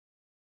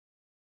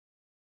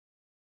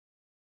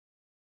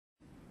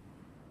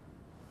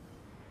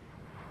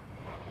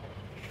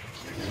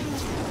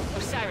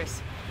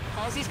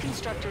Halsey's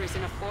constructor is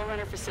in a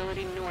Forerunner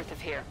facility north of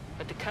here,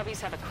 but the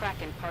Cubbies have a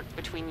Kraken parked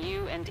between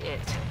you and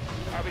it.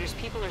 Arbiter's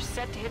people are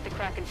set to hit the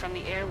Kraken from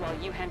the air while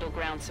you handle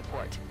ground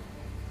support.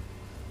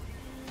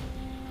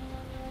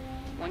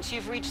 Once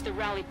you've reached the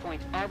rally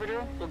point,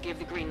 Arbiter will give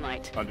the green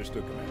light.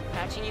 Understood, Commander.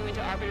 Patching you into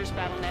Arbiter's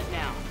battle net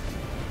now.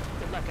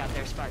 Good luck out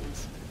there,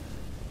 Spartans.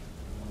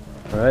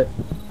 Alright.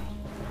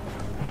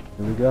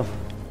 Here we go.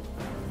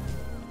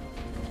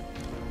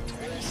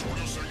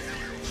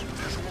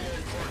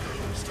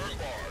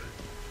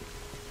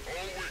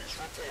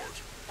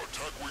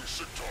 Attack Wing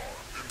Sigtar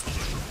in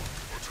position.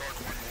 Attack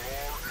Wing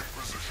Lar in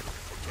position.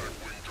 Attack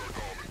Wing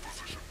Jadkens in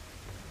position.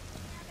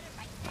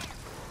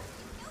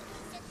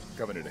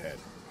 Covenant ahead.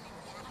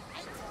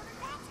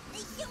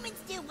 The humans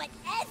do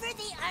whatever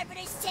the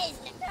Arbiter says.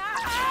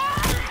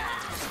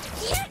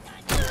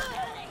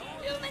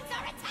 Humans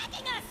are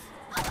attacking us!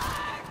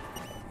 Alert!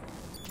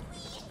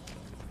 We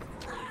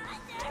are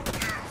under...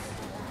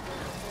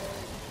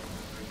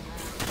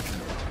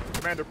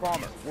 Commander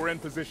Palmer, we're in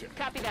position.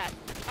 Copy that.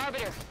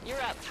 Arbiter,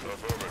 you're up.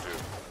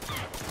 Affirmative.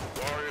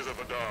 Warriors of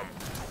the Dom.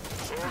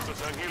 Swords of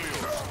San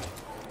Helios.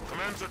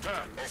 Commence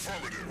attack.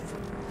 Affirmative.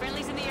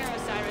 Friendlies in the air,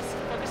 Osiris.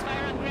 Focus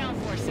fire on ground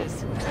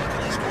forces.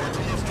 Kraken is going to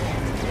lift off.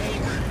 All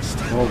wings,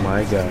 stay Oh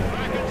my god.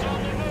 Kraken's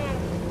on the move.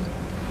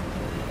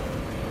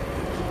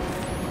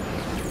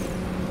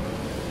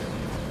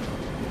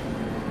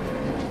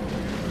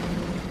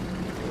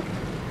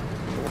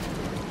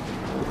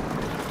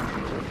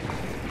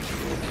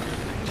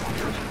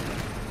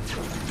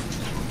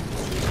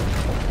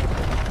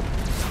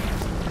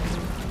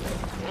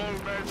 All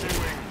Banshee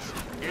wings.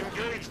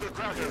 Engage the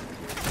Kraken.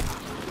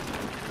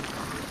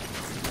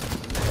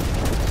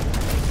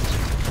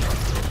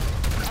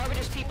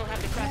 Arbiter's people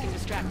have the Kraken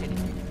distracted.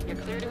 You're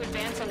clear to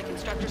advance on the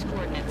constructor's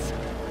coordinates.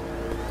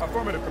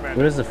 Affirmative, Commander.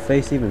 Where does the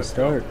face even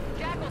start?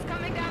 Jackal's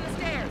coming down the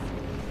stairs.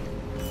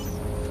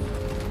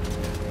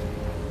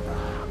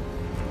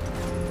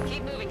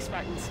 Keep moving,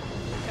 Spartans.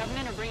 The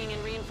Covenant are bringing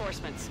in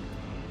reinforcements.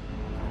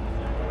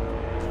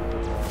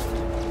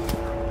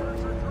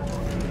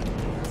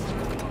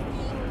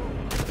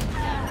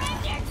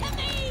 Surrender to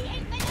me,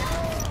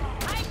 infidel!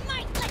 I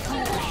might let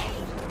you live!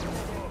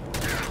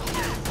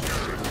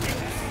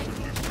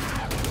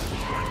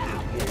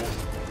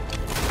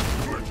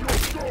 Let your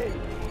soul.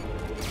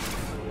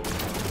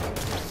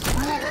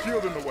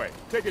 Shield in the way.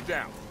 Take it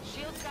down.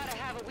 Shield's gotta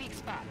have a weak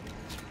spot.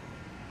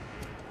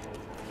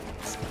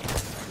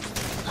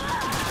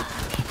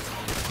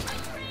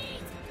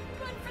 Retreat!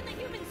 Run from the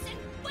humans and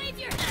wave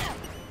your hand!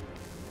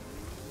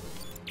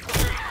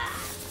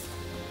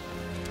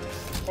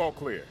 All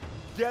clear.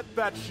 Get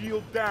that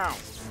shield down.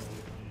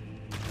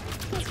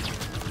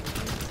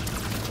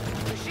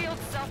 The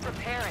shield's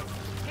self-repairing.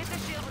 Hit the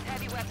shield with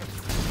heavy weapons.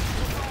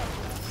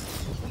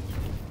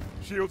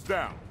 Shield's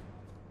down.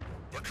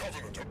 The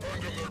Covenant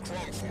abandoned their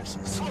ground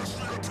forces. Press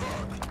the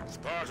attack.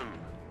 Spartan,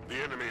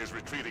 the enemy is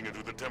retreating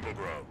into the temple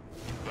ground.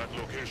 That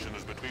location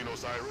is between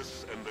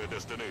Osiris and their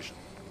destination.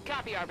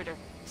 Copy, Arbiter.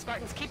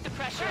 Spartans, keep the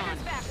pressure on.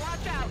 Back,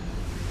 watch out.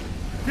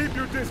 Keep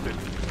your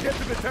distance. Get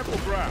to the temple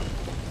ground.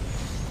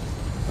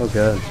 Oh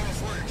god. Out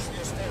of range from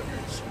the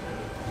Spartans.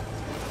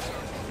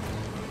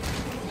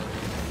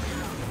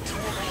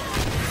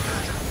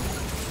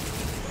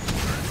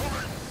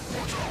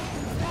 Watch out!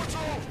 Watch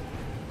out!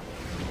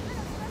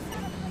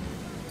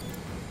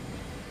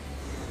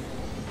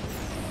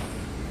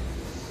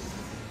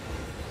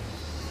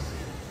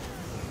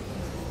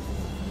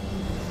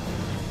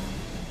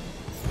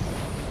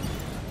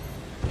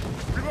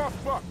 We lost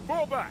Buck.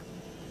 Fall back.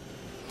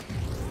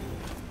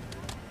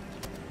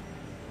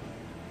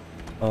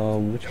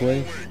 Which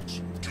way?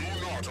 Wings, do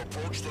not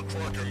approach the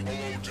Kraken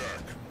below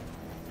deck.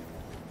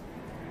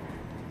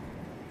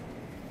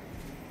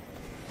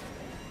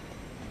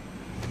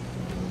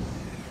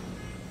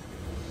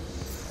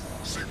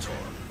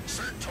 Sigtar,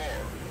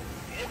 Sigtar,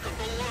 look at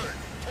the leg.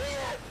 Pull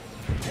up,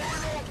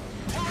 pulling up,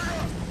 pulling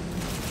up.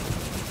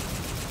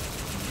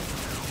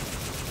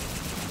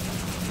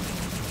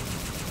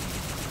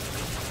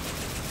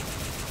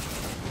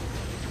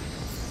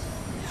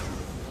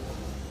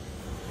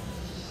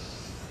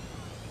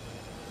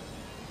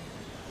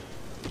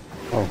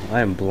 Oh, I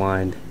am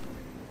blind.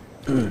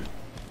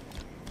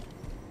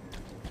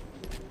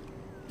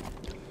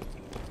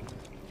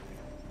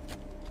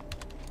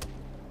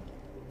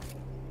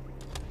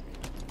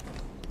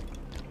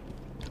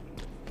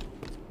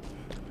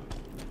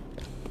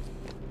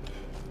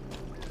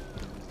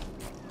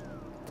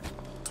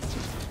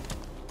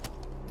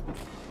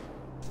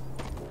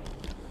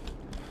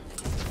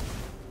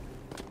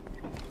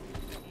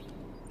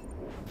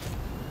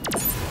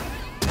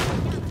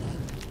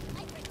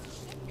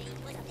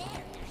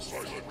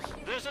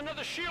 There's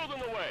another shield in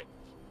the way.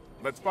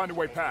 Let's find a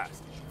way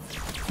past.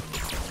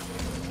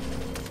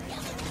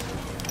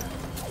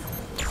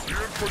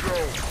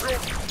 Infidel,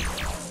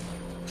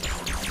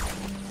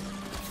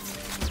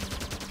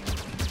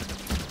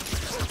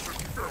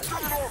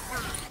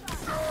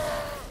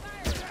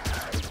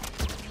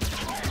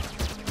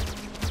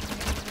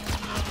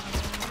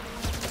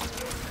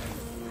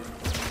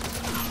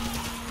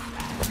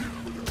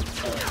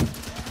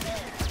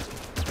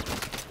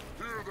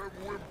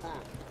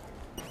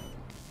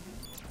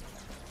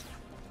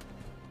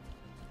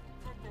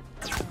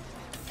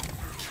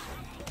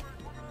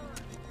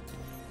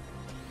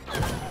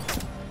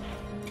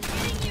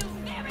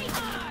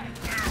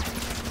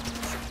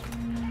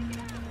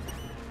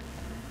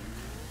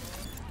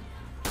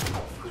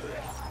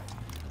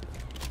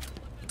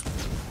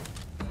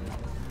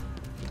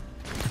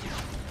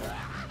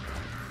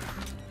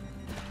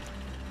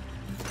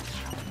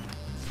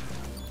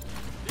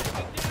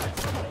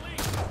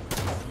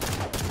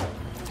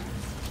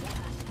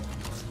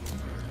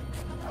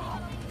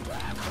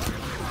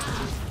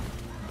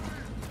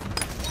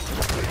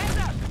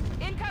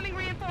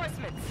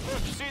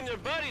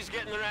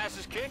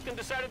 asses kicked and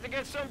decided to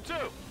get some too.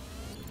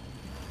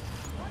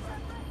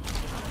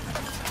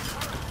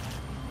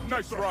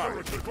 Nice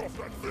try. Take off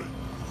that thing.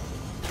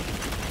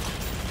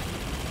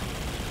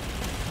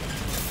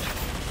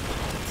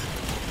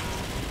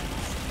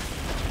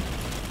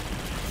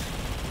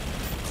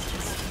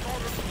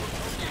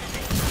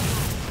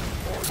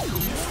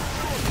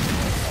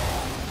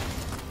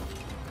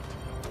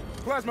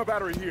 Plasma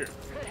battery here.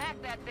 Could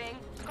hack that thing.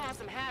 Cause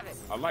some havoc.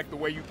 I like the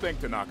way you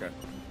think, Tanaka.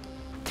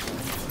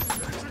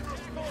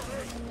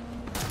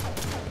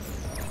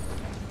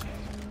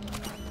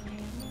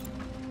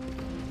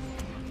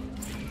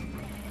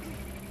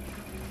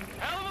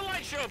 Hell of a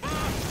light show,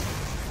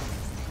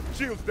 boss!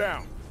 Shields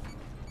down.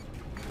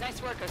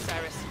 Nice work,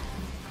 Osiris.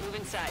 Move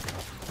inside.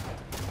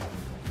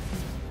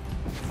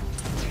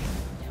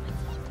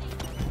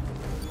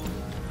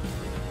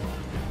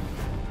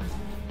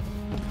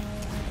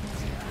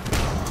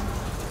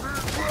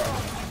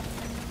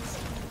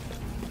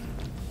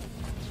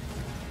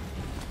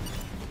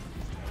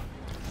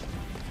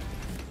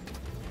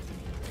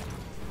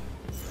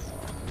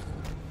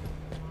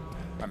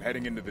 I'm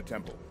heading into the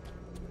temple.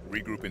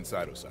 Regroup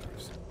inside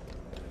Osiris.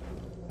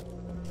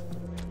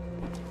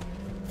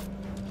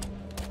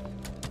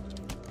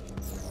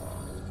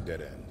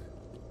 Dead end.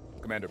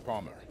 Commander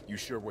Palmer, you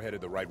sure we're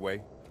headed the right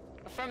way?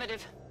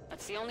 Affirmative.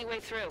 That's the only way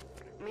through.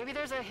 Maybe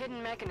there's a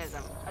hidden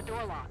mechanism. A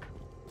door lock.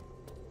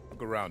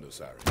 Look around,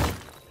 Osiris.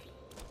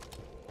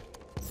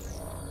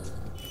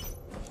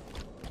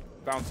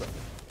 Found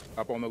something.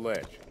 Up on the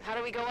ledge. How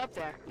do we go up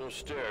there? No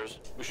stairs.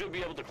 We should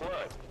be able to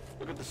climb.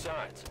 Look at the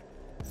sides.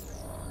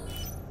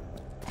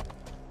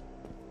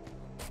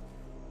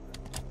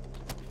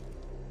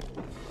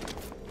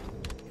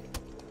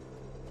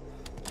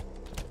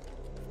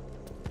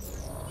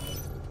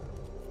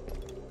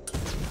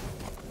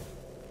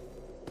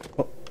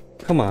 Oh,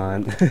 come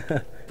on.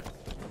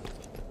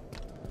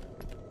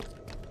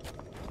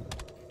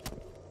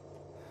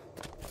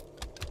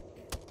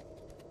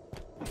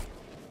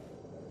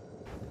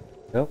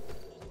 Nope.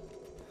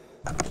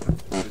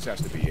 This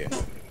has to be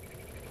it.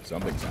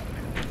 Something's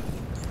happening.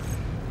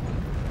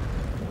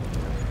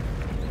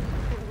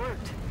 It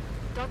worked.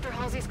 Dr.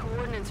 Halsey's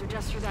coordinates are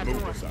just through that Move,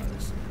 door.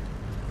 Osiris.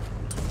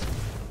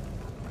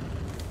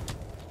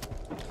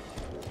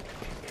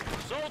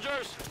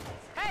 Soldiers!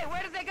 Hey,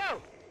 where did they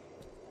go?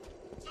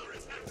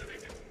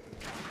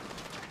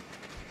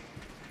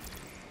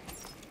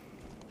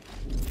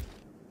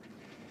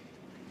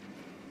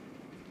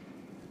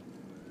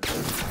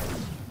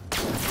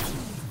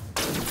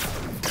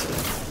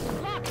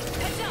 Lock!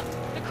 Heads up!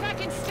 The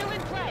Kraken's still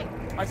in play!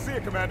 I see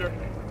it, Commander.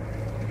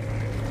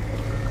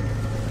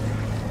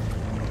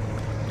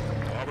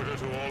 Arbiter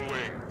to all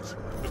wings.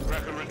 The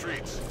Kraken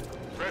retreats.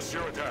 Press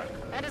your attack.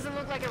 That doesn't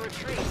look like a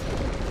retreat.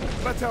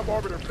 Let's help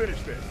Arbiter finish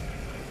this.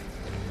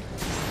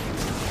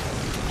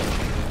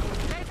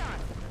 Phaeton!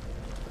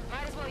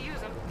 Might as well use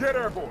them. Get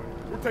airborne.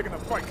 We're taking the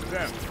fight to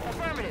them.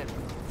 Affirmative.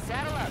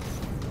 Saddle up.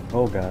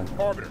 Oh god.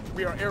 Arbiter,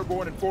 we are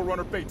airborne and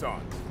Forerunner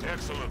Phaeton.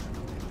 Excellent.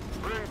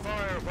 Bring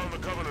fire upon the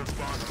Covenant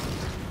spot.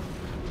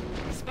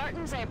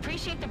 Spartans, I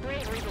appreciate the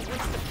bravery, but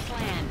what's the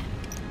plan?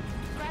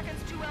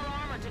 Kraken's too well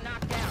armored to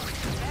knock down.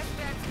 Best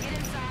bet, get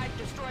inside,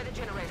 destroy the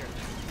generator.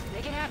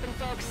 Make it happen,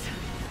 folks.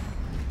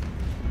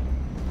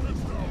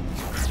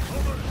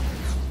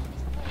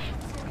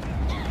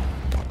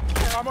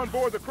 I'm on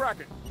board the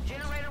Kraken.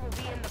 Generator will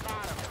be in the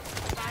bottom.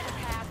 Find a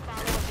path,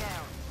 follow it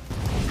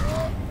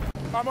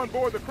down. I'm on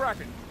board the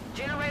Kraken.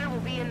 Generator will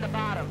be in the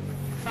bottom.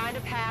 Find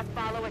a path,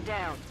 follow it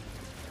down.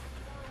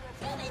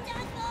 Humans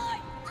on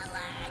board!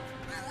 Alert!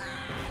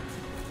 Alert!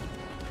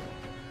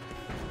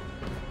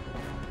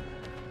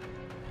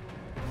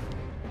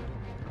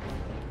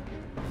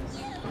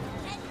 You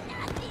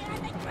cannot be on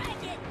the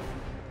Kraken!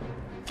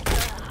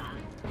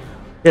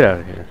 Get out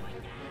of here.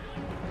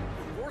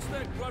 Force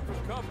that blood from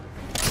cover.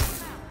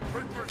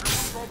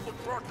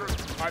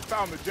 I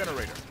found the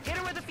generator. Hit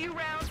her with a few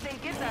rounds, then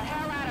get the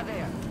hell out of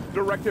there.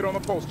 Directed on the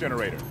pulse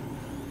generator.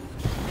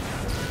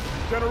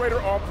 Generator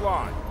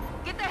offline.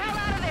 Get the hell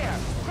out of there!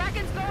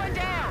 Kraken's going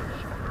down!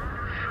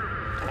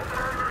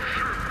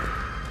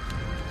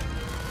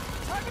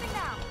 Targeting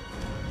now!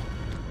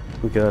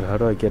 Oh god, how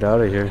do I get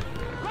out of here?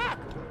 Lock!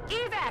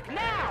 Evac,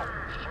 now!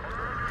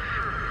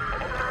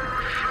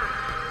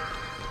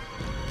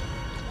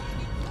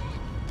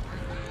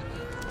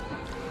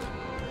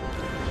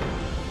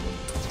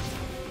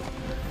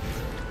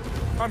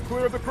 I'm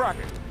clear of the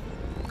Kraken.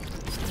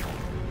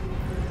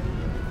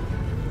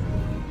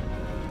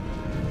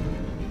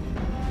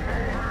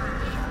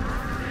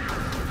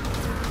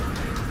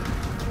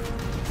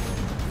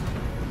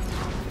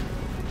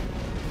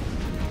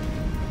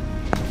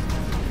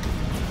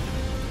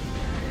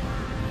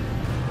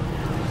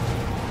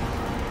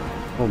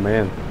 Oh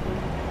man.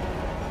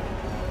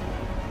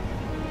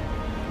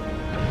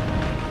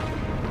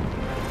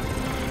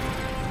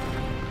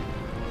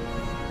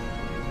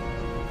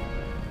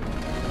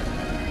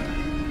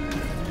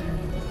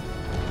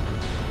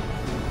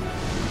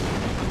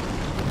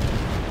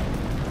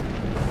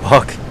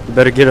 Fuck, you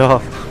better get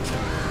off.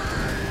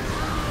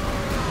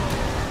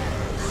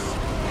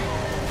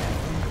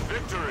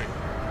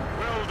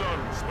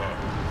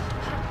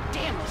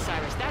 Damn,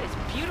 Osiris, that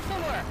is beautiful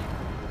work.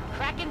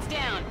 Kraken's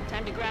down.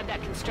 Time to grab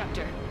that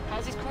constructor.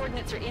 Halsey's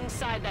coordinates are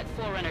inside that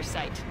Forerunner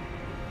site.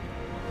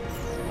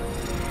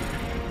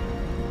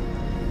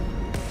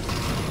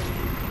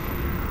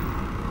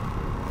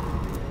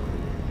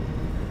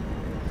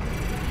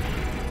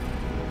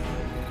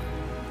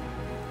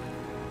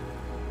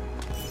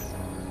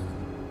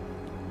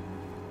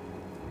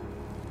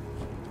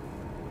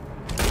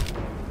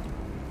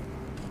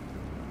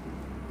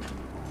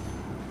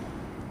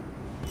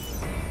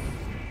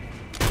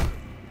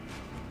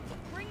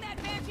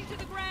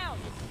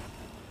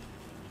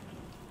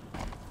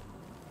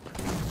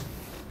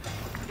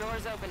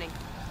 Door's opening.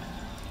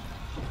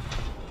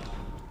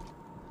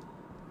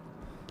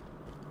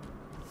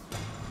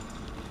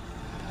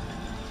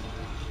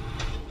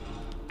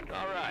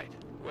 All right.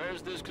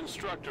 Where's this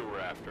constructor we're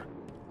after?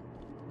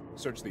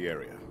 Search the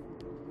area.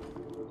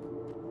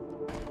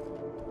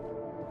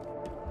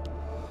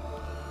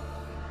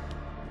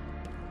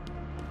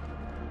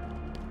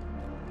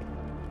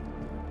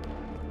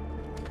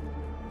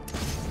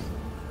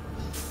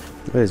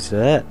 What is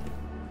that?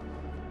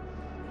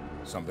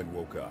 Something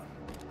woke up.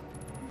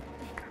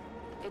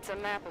 It's a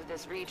map of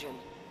this region.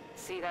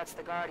 See, that's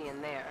the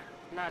Guardian there.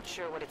 Not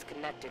sure what it's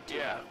connected to.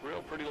 Yeah,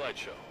 real pretty light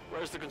show.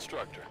 Where's the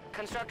constructor?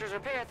 Constructors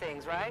repair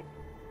things, right?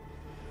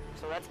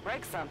 So let's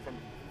break something.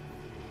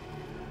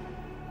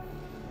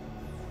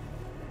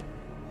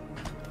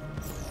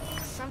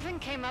 Something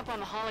came up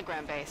on the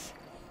hologram base.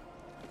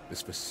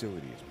 This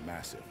facility is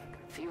massive.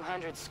 A few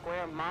hundred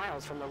square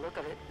miles from the look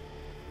of it.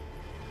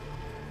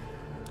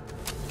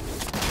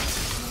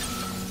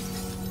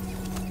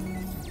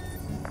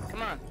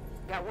 Come on,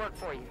 got work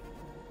for you.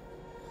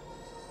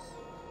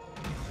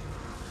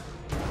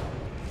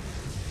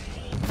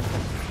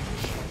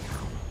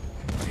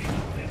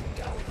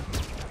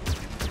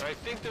 I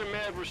think they're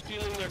mad we're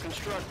stealing their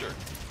constructor.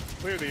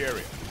 Clear the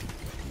area.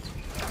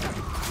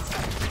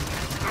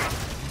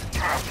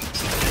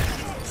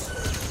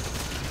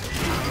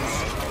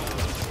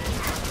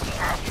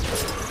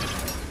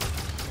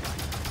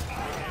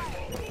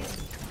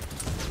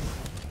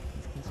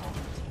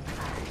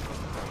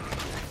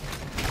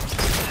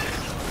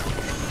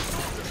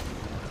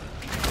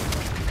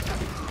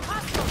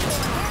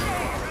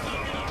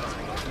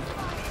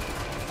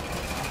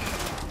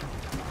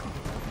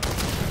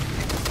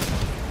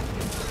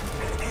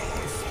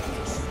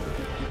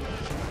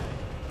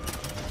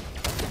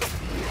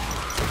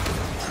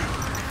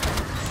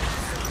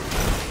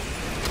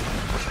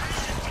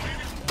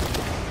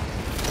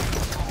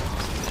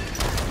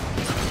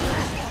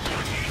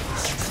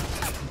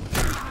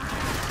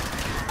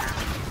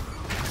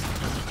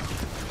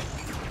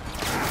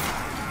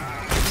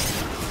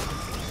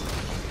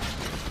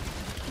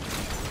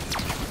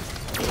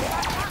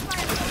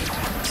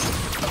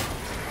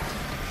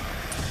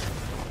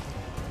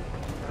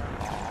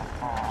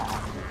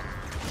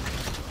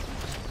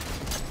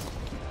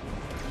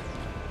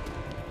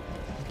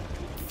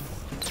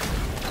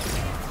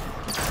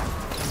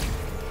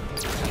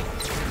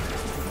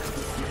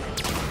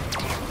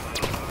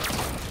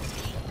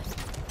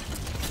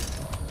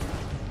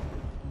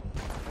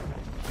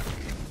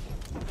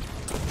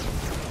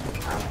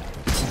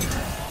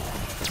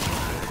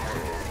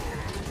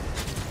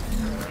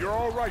 You're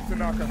all right,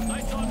 Tanaka.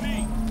 Lights on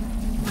me!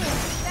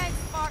 Thanks,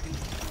 Spartan.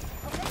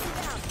 I'll take him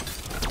down.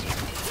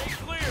 Stay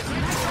clear!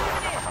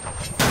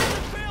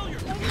 Failure!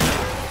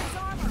 His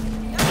armor.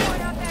 They're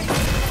going out that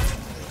gate.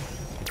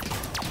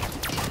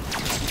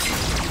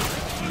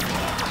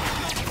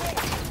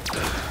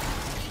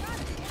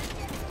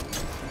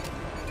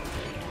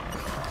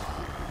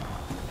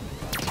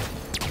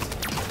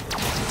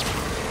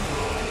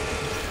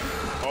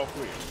 All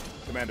clear.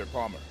 Commander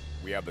Palmer,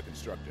 we have the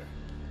constructor.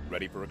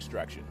 Ready for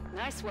extraction.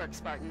 Nice work,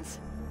 Spartans.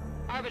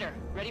 Arbiter,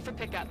 ready for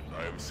pickup.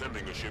 I am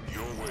sending a ship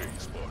your way,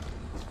 Spartan.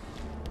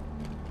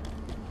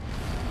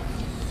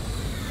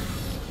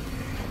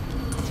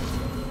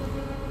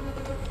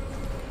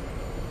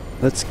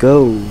 Let's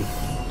go.